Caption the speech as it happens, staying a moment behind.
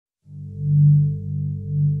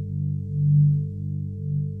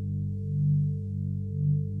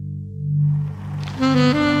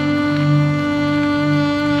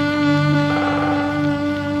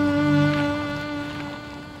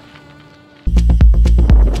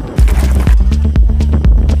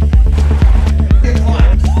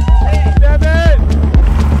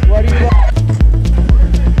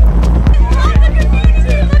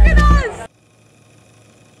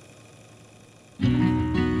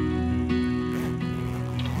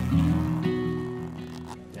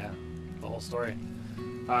story.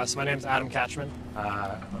 So my name is Adam Catchman.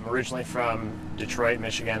 I'm originally from Detroit,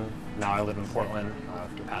 Michigan. Now I live in Portland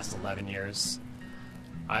for the past 11 years.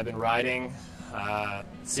 I've been riding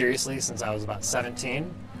seriously since I was about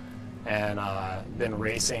 17, and been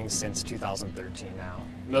racing since 2013 now.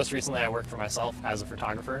 Most recently I work for myself as a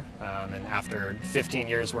photographer, and after 15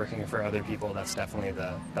 years working for other people, that's definitely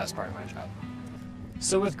the best part of my job.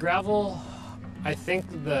 So with gravel, I think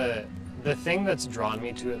the thing that's drawn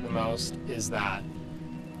me to it the most is that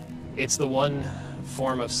it's the one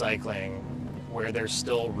form of cycling where there's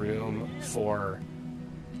still room for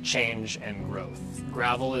change and growth.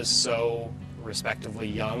 Gravel is so respectively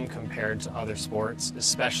young compared to other sports,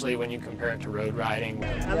 especially when you compare it to road riding.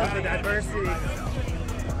 I love the diversity.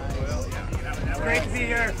 It's great to be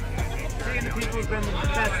here. Seeing the people has been the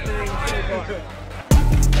best thing so far.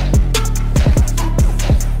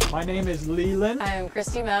 My name is Leland. I'm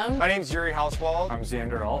Christy Moan. My name's Yuri Hauswald. I'm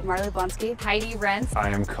Xander Alt. Marley Blonsky. Heidi Rentz. I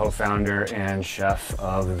am co-founder and chef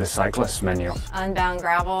of the Cyclist Menu. Unbound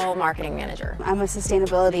Gravel marketing manager. I'm a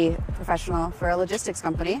sustainability professional for a logistics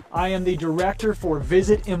company. I am the director for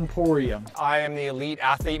Visit Emporia. I am the elite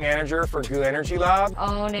athlete manager for Goo Energy Lab.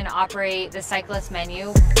 Own and operate the Cyclist Menu.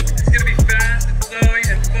 It's going to be fast and flowy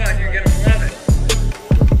and fun. You're going to love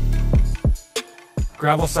it.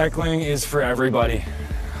 Gravel cycling is for everybody.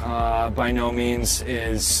 By no means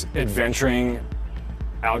is adventuring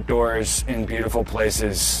outdoors in beautiful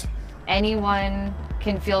places. Anyone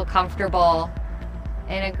can feel comfortable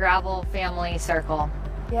in a gravel family circle.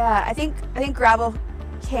 Yeah, I think gravel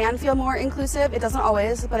can feel more inclusive. It doesn't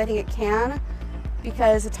always, but I think it can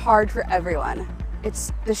because it's hard for everyone.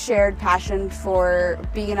 It's the shared passion for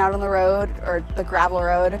being out on the road or the gravel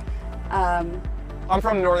road. I'm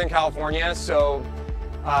from Northern California, so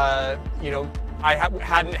you know, I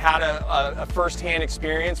hadn't had a first-hand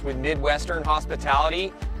experience with Midwestern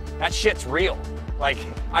hospitality. That shit's real. Like,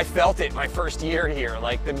 I felt it my first year here.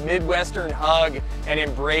 Like, the Midwestern hug and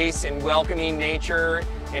embrace and welcoming nature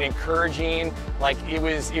and encouraging, like, it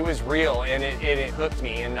was real, and it hooked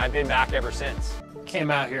me, and I've been back ever since. Came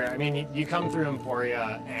out here, I mean, you come through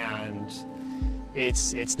Emporia, and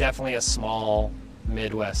it's definitely a small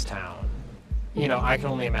Midwest town. You know, I can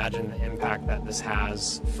only imagine the impact that this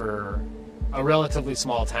has for a relatively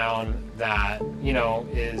small town that, you know,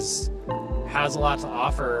 has a lot to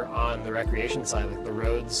offer on the recreation side. Like the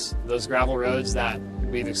roads, those gravel roads that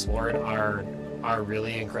we've explored are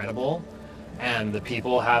really incredible, and the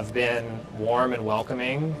people have been warm and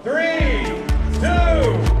welcoming. 3, 2,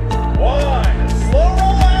 1, slow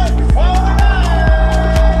roll out, follow the line!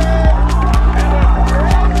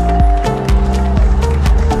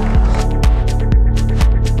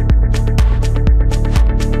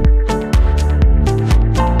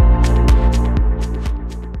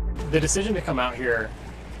 The decision to come out here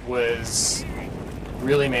was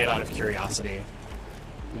really made out of curiosity,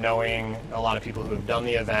 knowing a lot of people who have done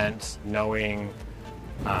the event, knowing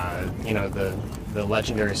you know, the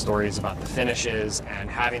legendary stories about the finishes, and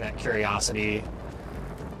having that curiosity,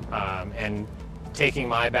 and taking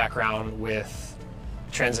my background with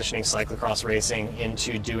transitioning cyclocross racing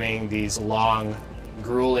into doing these long,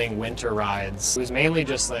 grueling winter rides. It was mainly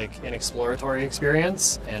just like an exploratory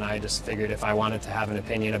experience, and I just figured if I wanted to have an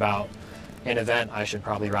opinion about an event, I should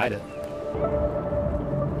probably ride it.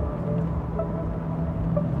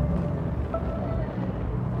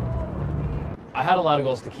 I had a lot of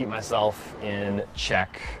goals to keep myself in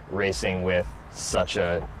check racing with such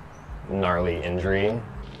a gnarly injury.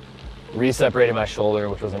 Re-separated my shoulder,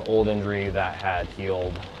 which was an old injury that had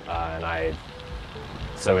healed,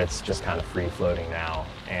 so it's just kind of free-floating now.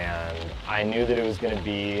 And I knew that it was going to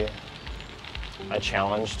be a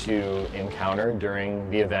challenge to encounter during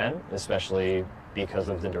the event, especially because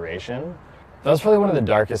of the duration. That was probably one of the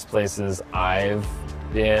darkest places I've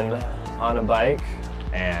been on a bike,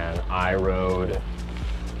 and I rode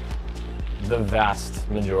the vast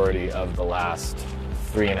majority of the last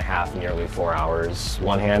 3.5, nearly 4 hours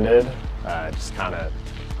one-handed. Just kind of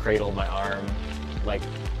cradled my arm like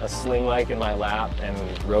a sling-like in my lap and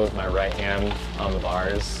rode with my right hand on the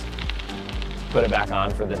bars, put it back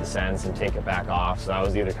on for the descents and take it back off. So I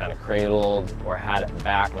was either kind of cradled or had it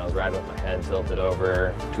back, and I was riding with my head tilted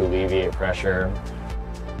over to alleviate pressure.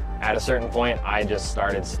 At a certain point, I just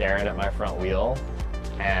started staring at my front wheel,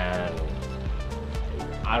 and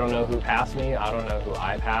I don't know who passed me, I don't know who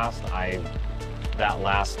I passed. That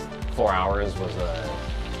last 4 hours was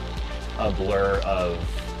a blur of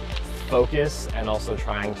focus and also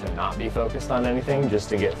trying to not be focused on anything just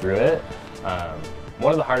to get through it.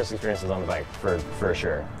 One of the hardest experiences on the bike, for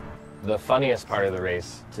sure. The funniest part of the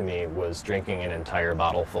race to me was drinking an entire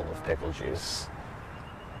bottle full of pickle juice.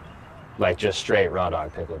 like just straight raw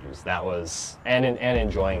dog pickle juice. That was, and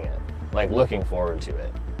enjoying it, like looking forward to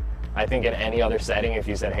it. I think in any other setting, if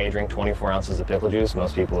you said, hey, drink 24 ounces of pickle juice,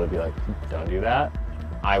 most people would be like, don't do that.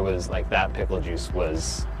 I was like, that pickle juice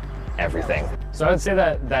was everything. So I would say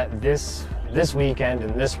that this weekend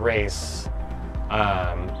and this race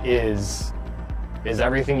is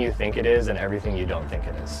everything you think it is and everything you don't think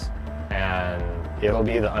it is. And it'll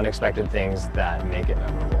be the unexpected things that make it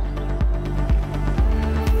memorable.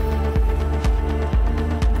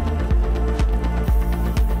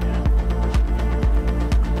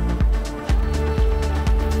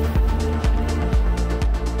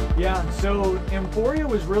 Yeah, so Emporia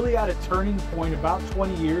was really at a turning point about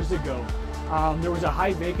 20 years ago. There was a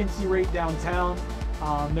high vacancy rate downtown.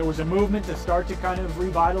 There was a movement to start to kind of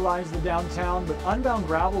revitalize the downtown, but Unbound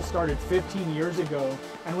Gravel started 15 years ago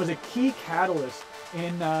and was a key catalyst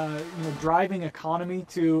in driving economy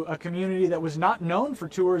to a community that was not known for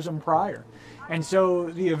tourism prior. And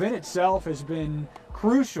so the event itself has been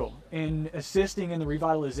crucial in assisting in the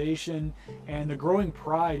revitalization and the growing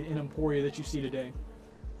pride in Emporia that you see today.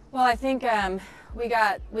 Well, I think we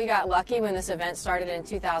got lucky when this event started in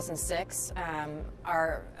 2006.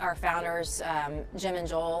 Our founders, Jim and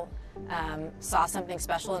Joel, saw something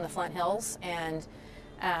special in the Flint Hills, and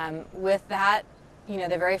with that,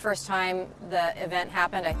 the very first time the event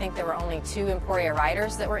happened, I think there were only 2 Emporia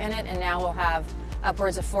riders that were in it, and now we'll have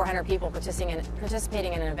upwards of 400 people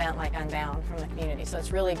participating in an event like Unbound from the community. So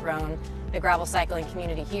it's really grown the gravel cycling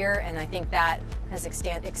community here, and I think that has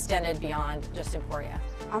extended beyond just Emporia.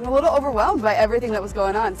 I'm a little overwhelmed by everything that was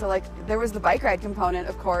going on. So like there was the bike ride component,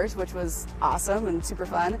 of course, which was awesome and super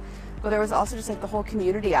fun, but there was also just like the whole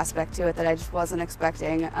community aspect to it that I just wasn't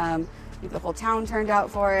expecting. The whole town turned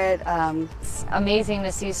out for it. It's amazing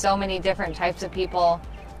to see so many different types of people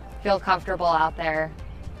feel comfortable out there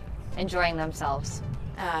enjoying themselves.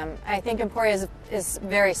 I think Emporia is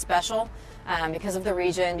very special because of the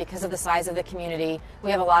region, because of the size of the community.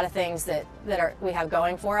 We have a lot of things that we have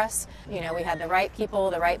going for us. We had the right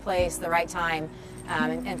people, the right place, the right time,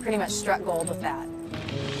 and pretty much struck gold with that.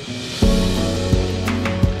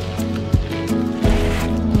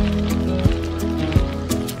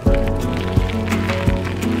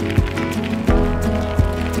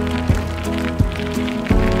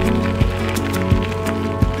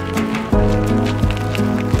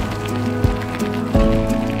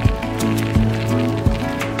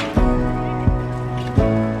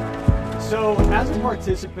 As a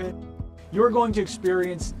participant, you're going to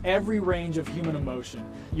experience every range of human emotion.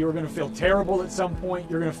 You're going to feel terrible at some point,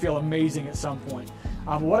 you're going to feel amazing at some point.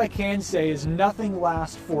 What I can say is nothing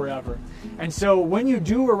lasts forever. And so when you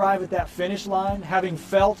do arrive at that finish line, having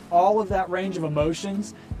felt all of that range of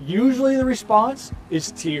emotions, usually the response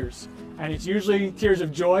is tears. And it's usually tears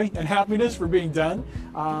of joy and happiness for being done.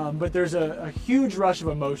 But there's a huge rush of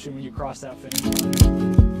emotion when you cross that finish line.